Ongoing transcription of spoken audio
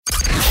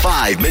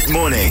5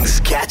 mid-mornings.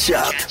 Catch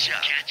up.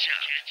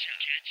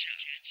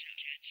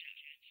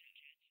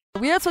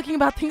 We are talking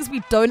about things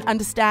we don't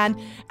understand,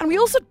 and we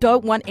also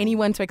don't want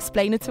anyone to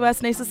explain it to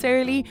us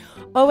necessarily.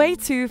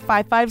 082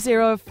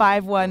 550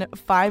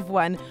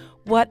 5151.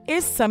 What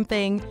is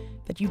something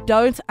that you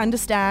don't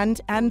understand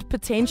and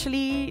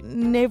potentially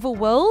never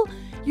will?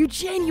 You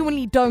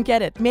genuinely don't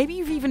get it. Maybe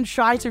you've even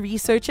tried to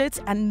research it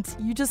and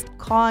you just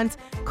can't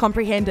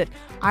comprehend it.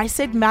 I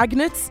said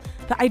magnets.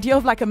 The idea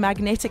of like a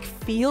magnetic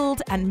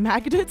field and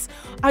magnets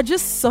are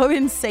just so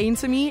insane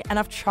to me, and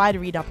I've tried to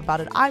read up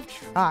about it. I've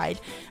tried,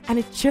 and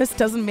it just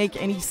doesn't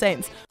make any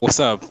sense. What's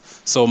up?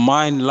 So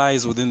mine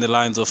lies within the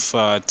lines of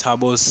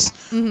Tabos,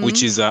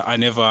 which is I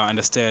never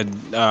understood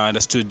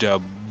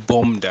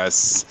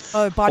BOMDAS.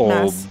 Oh,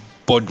 BODMAS.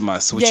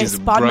 BODMAS, which Yes, is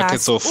BODMAS.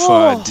 brackets of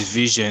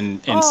division,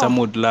 and some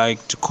would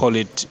like to call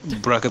it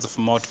brackets of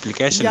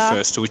multiplication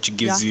first, which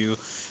gives you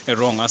a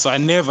wrong answer. So I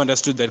never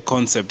understood that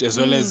concept, as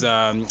well as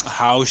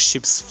how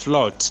ships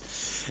float,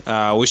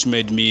 which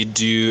made me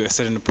do a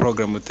certain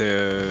program with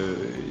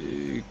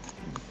a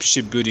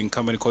shipbuilding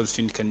company called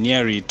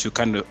Fincantieri to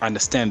kind of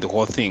understand the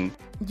whole thing.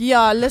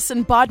 Yeah,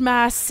 listen,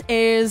 BODMAS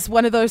is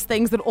one of those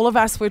things that all of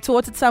us were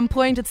taught at some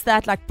point. It's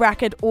that like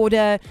bracket,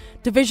 order,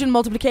 division,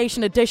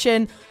 multiplication,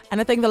 addition.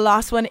 And I think the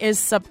last one is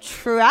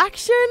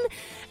subtraction.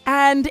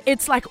 And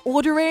it's like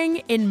ordering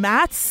in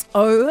maths.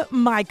 Oh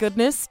my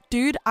goodness.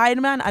 Dude,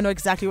 Iron Man, I know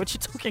exactly what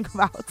you're talking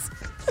about.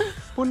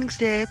 Morning,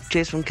 Steph.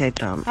 Jess from Cape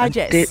Town. Hi,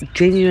 Jess. I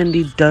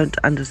genuinely don't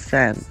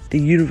understand. The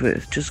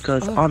universe just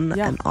goes on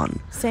and on.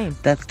 Same.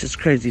 That's just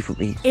crazy for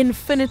me.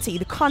 Infinity,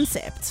 the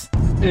concept.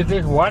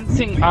 There's one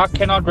thing I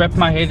cannot wrap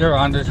my head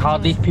around is how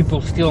these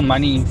people steal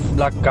money,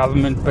 like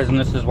government,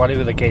 businesses,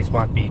 whatever the case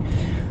might be.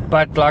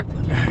 But like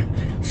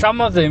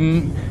some of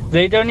them,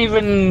 they don't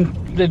even,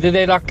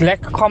 they like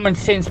lack common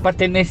sense, but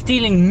then they're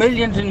stealing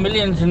millions and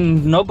millions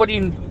and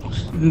nobody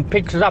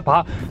picks it up.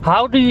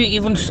 How do you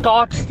even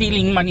start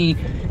stealing money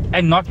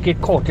and not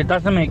get caught? It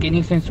doesn't make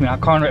any sense to me. I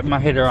can't wrap my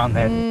head around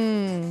that.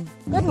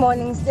 Good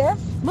morning, Steph.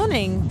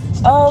 Morning.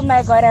 Oh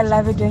my God, I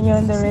love it when you're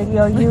on the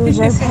radio. You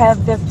just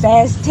have the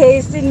best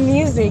taste in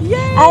music. Yay.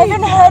 I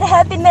haven't heard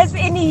happiness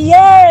in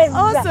years.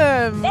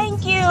 Awesome.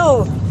 Thank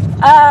you.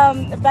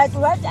 But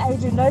what I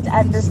do not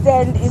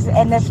understand is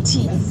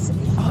NFTs.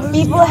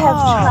 People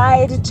have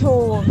tried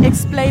to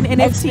explain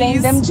NFTs.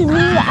 Explain them to me.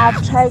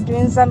 I've tried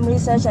doing some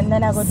research and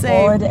then I got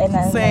bored and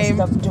I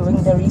stopped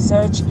doing the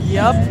research.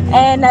 Yep.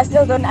 And I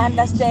still don't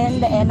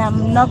understand, and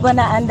I'm not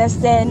gonna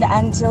understand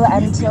until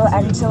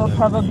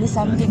probably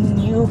something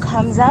new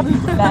comes up.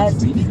 But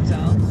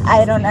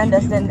I don't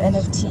understand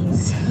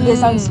NFTs. They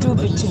sound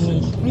stupid to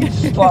me.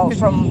 Well,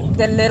 from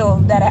the little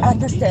that I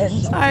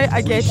understand.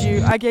 I get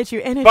you.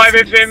 NFTs.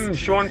 5FM,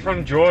 Sean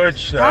from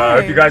George.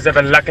 Hope you guys have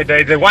a lucky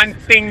day. The one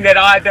thing that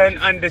I don't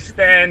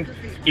understand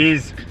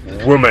is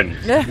women.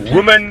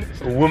 Women.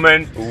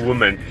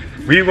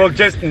 We will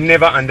just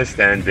never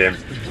understand them.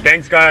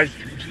 Thanks, guys.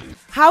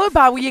 How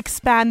about we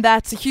expand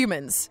that to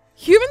humans?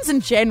 Humans in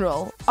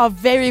general are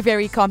very,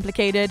 very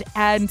complicated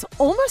and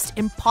almost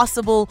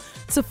impossible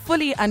to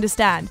fully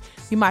understand.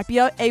 You might be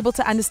able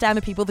to understand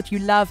the people that you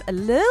love a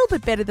little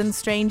bit better than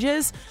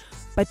strangers,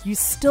 but you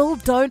still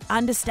don't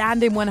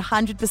understand them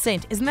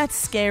 100%. Isn't that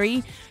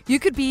scary? You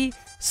could be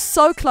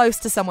so close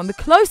to someone, the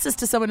closest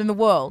to someone in the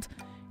world.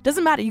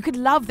 Doesn't matter. You could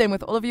love them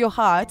with all of your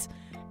heart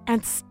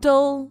and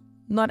still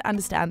not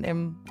understand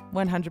them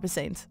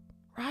 100%.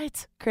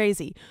 Right?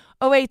 Crazy.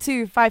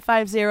 082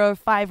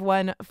 550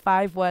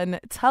 5151.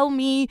 Tell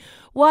me,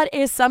 what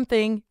is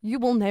something you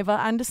will never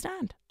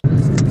understand?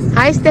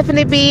 Hi,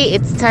 Stephanie B.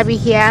 It's Tabby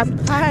here.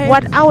 Hi.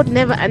 What I would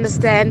never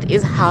understand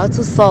is how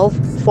to solve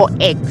for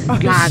X.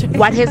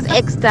 What has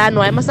X done?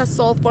 Why must I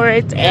solve for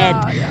it?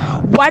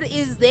 And what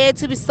is there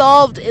to be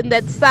solved in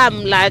that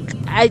sum?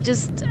 I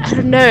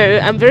don't know.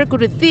 I'm very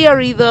good with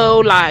theory,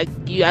 though.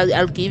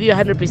 I'll give you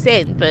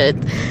 100%. But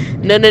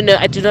no.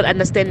 I do not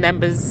understand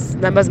numbers.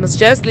 Numbers must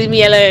just leave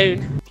me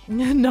alone.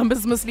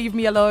 Numbers must leave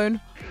me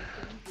alone.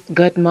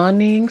 Good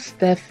morning,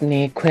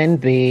 Stephanie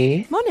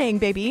Quenby. Morning,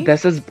 baby.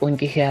 This is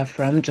Bunky here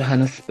from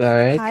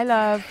Johannesburg. Hi,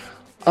 love.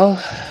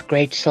 Oh,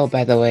 great show,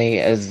 by the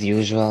way, as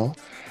usual.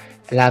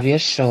 Love your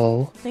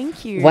show.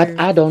 Thank you. What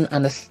I don't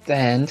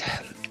understand,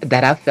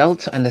 that I fail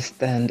to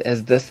understand,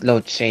 is this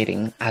load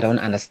shedding. I don't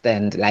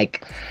understand.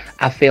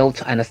 I fail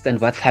to understand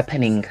what's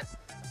happening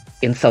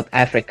in South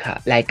Africa.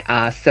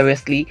 I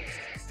seriously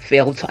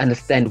fail to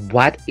understand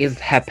what is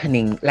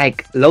happening.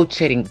 Load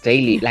shedding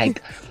daily.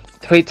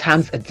 3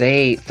 times a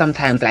day,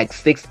 sometimes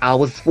 6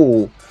 hours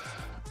full.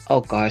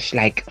 Oh gosh,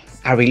 I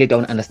really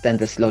don't understand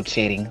this load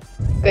shedding.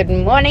 Good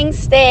morning,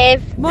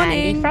 Steph.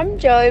 Morning. Mandy from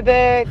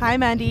Joburg. Hi,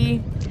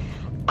 Mandy.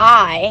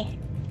 I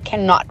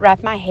cannot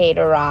wrap my head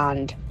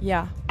around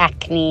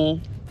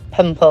acne,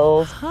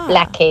 pimples,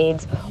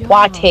 blackheads,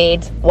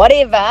 whiteheads,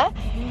 whatever.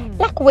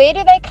 Where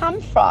do they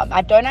come from?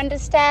 I don't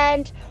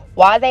understand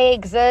why they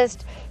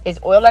exist. There's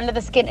oil under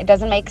the skin. It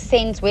doesn't make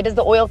sense. Where does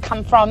the oil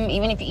come from?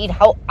 Even if you eat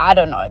I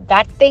don't know.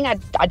 That thing,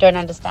 I don't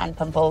understand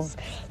pimples.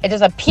 They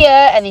just appear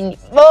and then,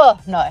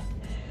 no.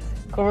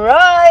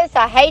 Gross. jealous,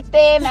 I hate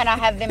them, and I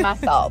have them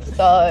myself.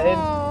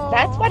 So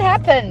that's what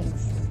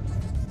happens.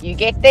 You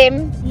get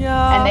them,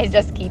 and they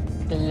just keep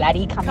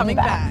bloody coming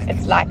back.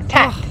 It's like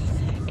tax.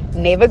 It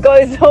never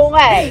goes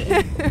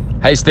away.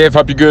 Hey Steph,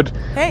 hope you're good.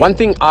 Hey. One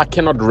thing I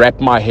cannot wrap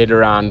my head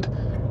around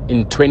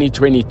in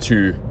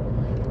 2022,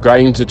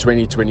 going into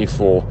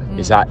 2024,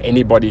 is how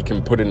anybody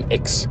can put an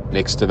X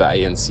next to the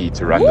ANC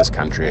to run this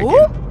country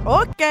again.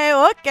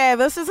 Okay.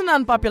 This is an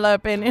unpopular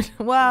opinion.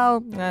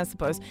 Well, I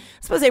suppose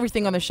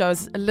everything on the show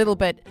has a little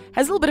bit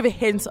of a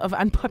hint of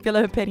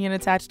unpopular opinion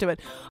attached to it.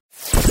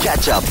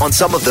 Catch up on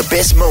some of the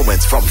best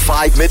moments from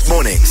 5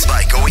 mid-mornings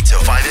by going to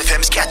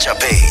 5FM's catch-up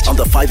page on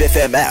the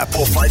 5FM app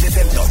or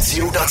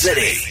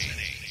 5FM.co.za.